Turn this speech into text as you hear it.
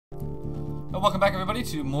Welcome back everybody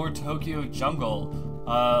to more Tokyo Jungle.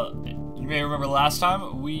 You may remember last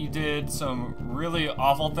time we did some really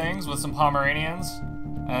awful things with some Pomeranians,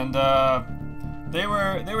 and they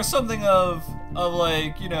were something of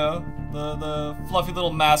like, you know, the fluffy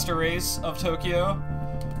little master race of Tokyo,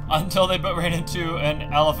 until they ran into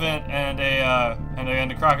an elephant and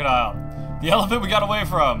a crocodile. The elephant we got away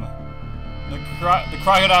from. The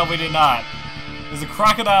crocodile we did not. Because the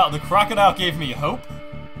crocodile gave me hope,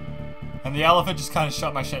 and the elephant just kind of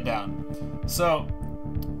shut my shit down. So,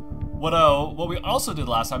 what we also did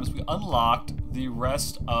last time is we unlocked the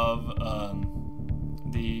rest of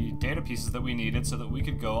the data pieces that we needed so that we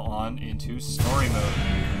could go on into story mode.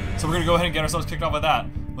 So we're gonna go ahead and get ourselves kicked off with that.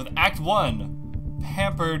 With Act 1,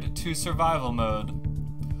 Pampered to Survival Mode.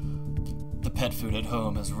 The pet food at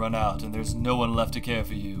home has run out and there's no one left to care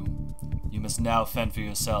for you. You must now fend for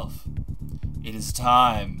yourself. It is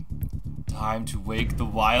time. Time to wake the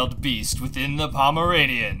wild beast within the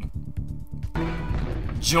Pomeranian.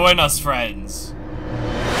 Join us, friends,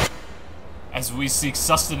 as we seek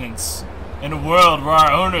sustenance in a world where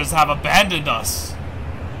our owners have abandoned us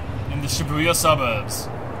in the Shibuya suburbs.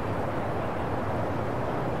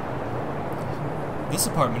 This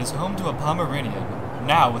apartment is home to a Pomeranian,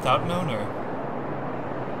 now without an owner.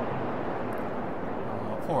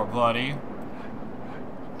 Oh, poor buddy.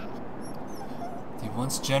 The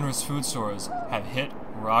once generous food stores have hit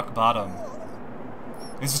rock bottom.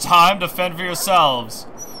 It's time to fend for yourselves.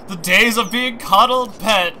 The days of being coddled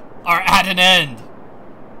pet are at an end.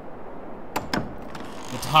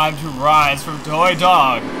 The time to rise from toy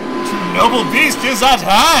dog to noble beast is at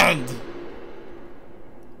hand.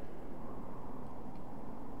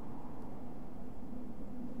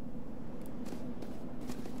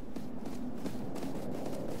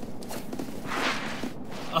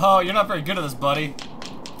 Oh, you're not very good at this, buddy.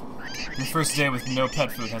 Your first day with no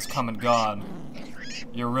pet food has come and gone.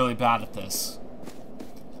 You're really bad at this.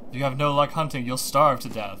 If you have no luck hunting, you'll starve to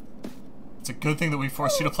death. It's a good thing that we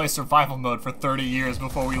forced you to play survival mode for 30 years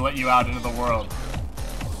before we let you out into the world.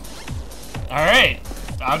 Alright,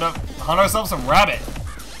 time to hunt ourselves some rabbit.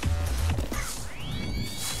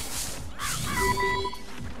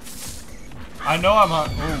 I know I'm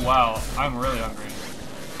hungry. Oh wow, I'm really hungry.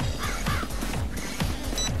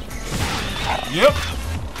 Yep.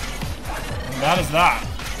 And that is that.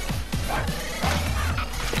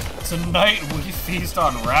 Tonight we feast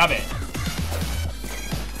on rabbit.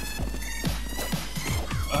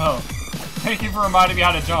 Oh. Thank you for reminding me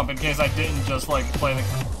how to jump in case I didn't just like play the...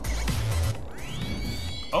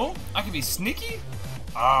 Oh, I can be sneaky?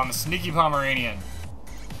 Oh, I'm a sneaky Pomeranian.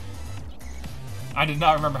 I did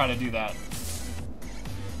not remember how to do that.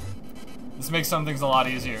 This makes some things a lot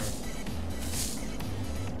easier.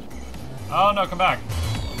 Oh no, come back.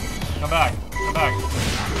 Come back. Come back.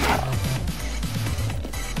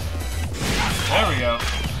 There we go.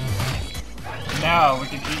 Now we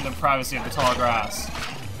can eat in the privacy of the tall grass.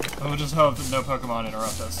 And we'll just hope that no Pokemon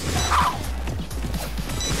interrupt us.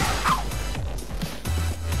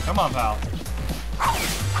 Come on, pal.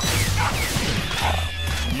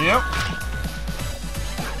 Yep.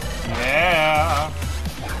 Yeah.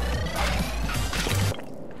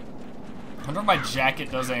 I wonder if my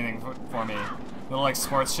jacket does anything for me. Little, like,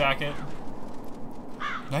 sports jacket.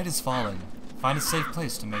 Night is falling. Find a safe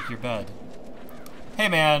place to make your bed. Hey,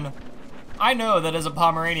 man. I know that as a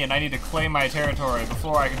Pomeranian, I need to claim my territory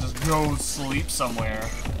before I can just go sleep somewhere.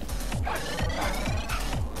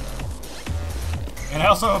 And I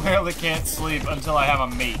also apparently can't sleep until I have a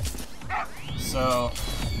mate. So,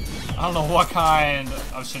 I don't know what kind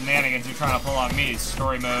of shenanigans you're trying to pull on me,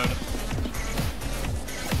 story mode.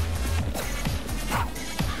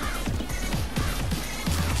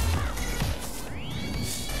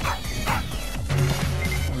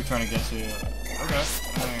 Trying to get to. Okay,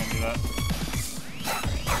 I'm gonna do that.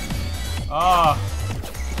 Ah,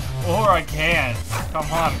 or I can't.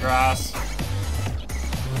 Come on, grass.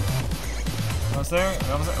 What's there?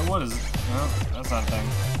 What is it? No, that's not a thing.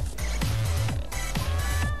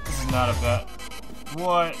 This is not a bet.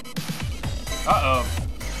 What? Uh-oh.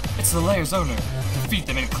 It's the layer's owner. Defeat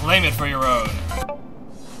them and claim it for your own.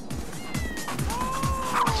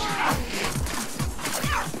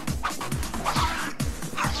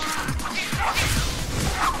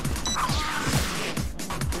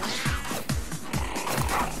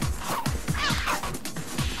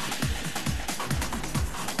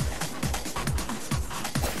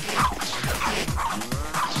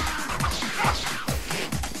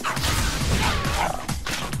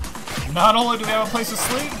 Not only do we have a place to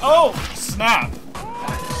sleep, oh, snap.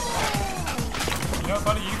 You know what,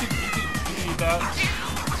 buddy, you can eat that.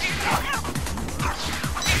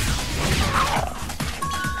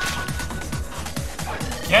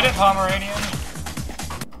 Get it, Pomeranian?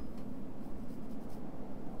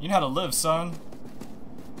 You know how to live, son.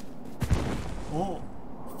 Ooh.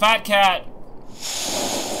 Fat cat!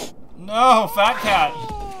 No, fat cat!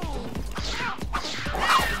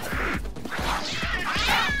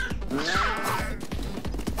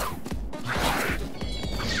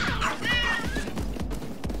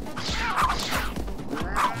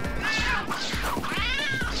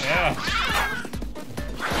 Yeah.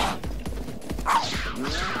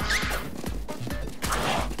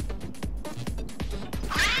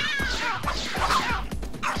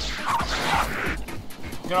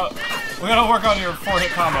 We gotta work on your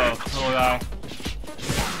 4-hit combo, little guy.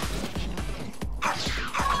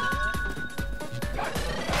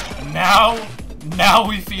 And now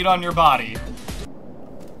we feed on your body.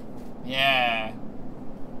 Yeah.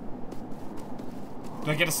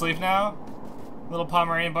 Do I get to sleep now? Little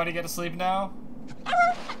Pomeranian buddy get to sleep now?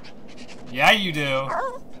 Yeah, you do.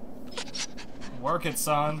 Work it,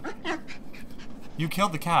 son. You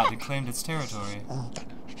killed the cat and claimed its territory.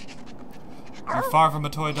 You're far from a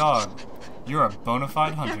toy dog. You're a bona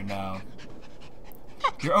fide hunter now.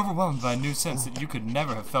 You're overwhelmed by a new sense that you could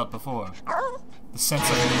never have felt before. The sense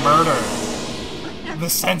of murder. The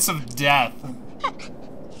sense of death.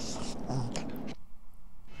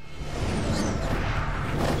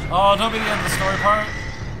 Oh, don't be the end of the story part.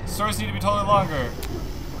 Stories need to be totally longer.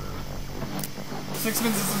 6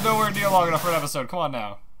 minutes is nowhere near long enough for an episode. Come on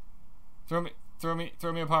now. Throw me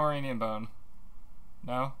a Pomeranian bone.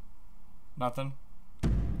 No? Nothing?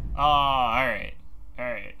 Oh, alright.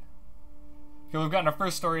 Alright. Okay, we've gotten our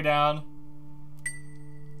first story down.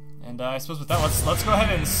 And I suppose with that, let's go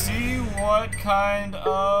ahead and see what kind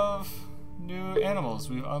of new animals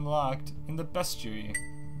we've unlocked in the bestiary.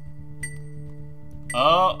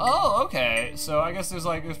 Oh, okay. So I guess there's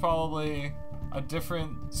probably a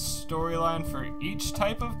different storyline for each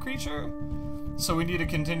type of creature. So we need to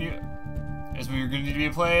continue, as we're going to be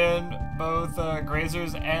playing both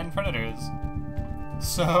grazers and predators.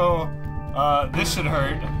 So this should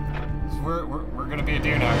hurt. We're gonna be a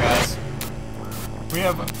deer now, guys. We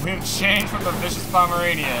have changed from the vicious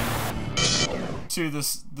Pomeranian to the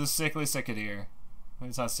sickly deer.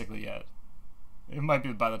 It's not sickly yet. It might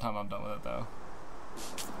be by the time I'm done with it, though.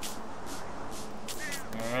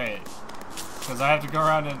 All right, because I have to go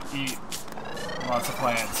around and eat lots of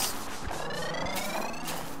plants.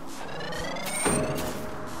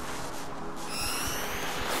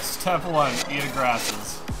 Step 1, eat the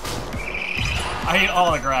grasses. I eat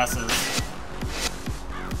all the grasses.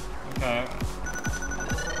 Okay.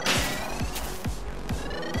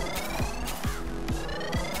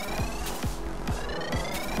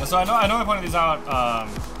 So I know I pointed these out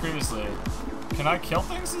previously. Can I kill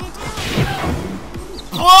things as a deer?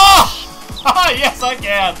 Oh! Yes, I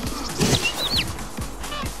can.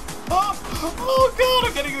 Oh god,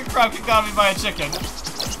 I'm getting the crap kicked out of me by a chicken.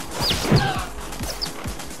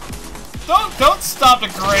 Don't stop to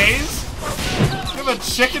graze. You have a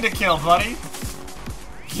chicken to kill, buddy.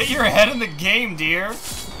 Get your head in the game, dear.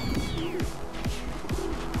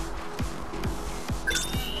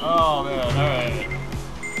 Oh man, alright.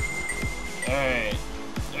 Alright.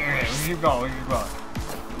 Alright, we keep going, we keep going.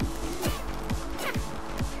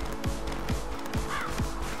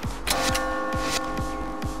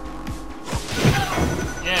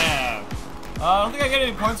 Yeah. I don't think I get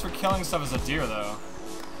any points for killing stuff as a deer, though.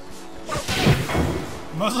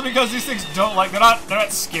 Mostly because these things don't they're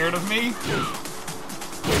not scared of me.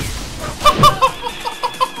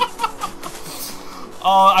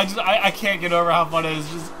 Oh, I can't get over how fun it is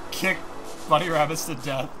to just kick bunny rabbits to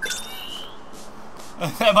death.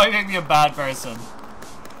 That might make me a bad person.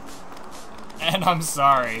 And I'm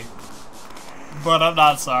sorry. But I'm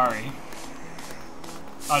not sorry.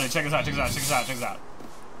 Oh dude, check this out, check this out, check this out, check this out.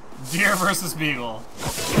 Deer versus beagle.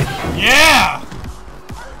 Yeah!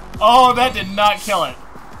 Oh, that did not kill it.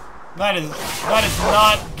 That is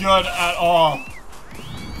not good at all.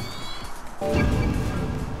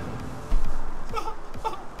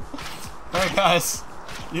 Alright guys,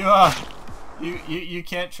 you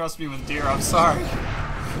can't trust me with deer, I'm sorry.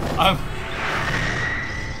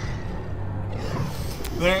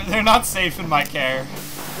 They're not safe in my care.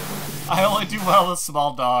 I only do well with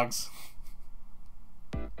small dogs.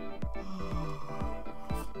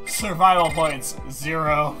 Survival points,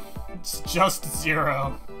 0. It's just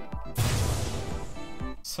 0.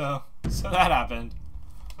 So that happened.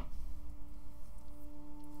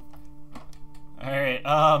 Alright,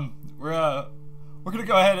 we're gonna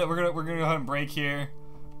go ahead and we're gonna go ahead and break here.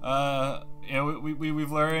 You know,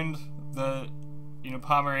 we've learned that, you know,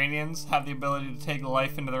 Pomeranians have the ability to take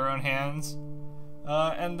life into their own hands.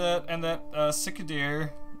 And that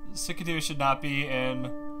Cicadere cicadeers should not be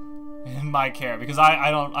in my care because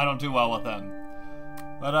I don't do well with them.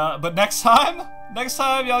 But next time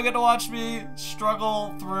y'all get to watch me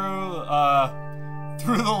struggle through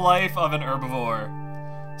the life of an herbivore.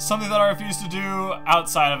 Something that I refuse to do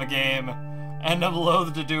outside of a game and am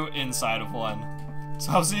loath to do inside of one.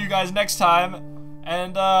 So I'll see you guys next time,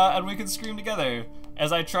 and we can scream together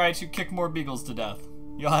as I try to kick more beagles to death.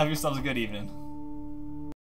 Y'all have yourselves a good evening.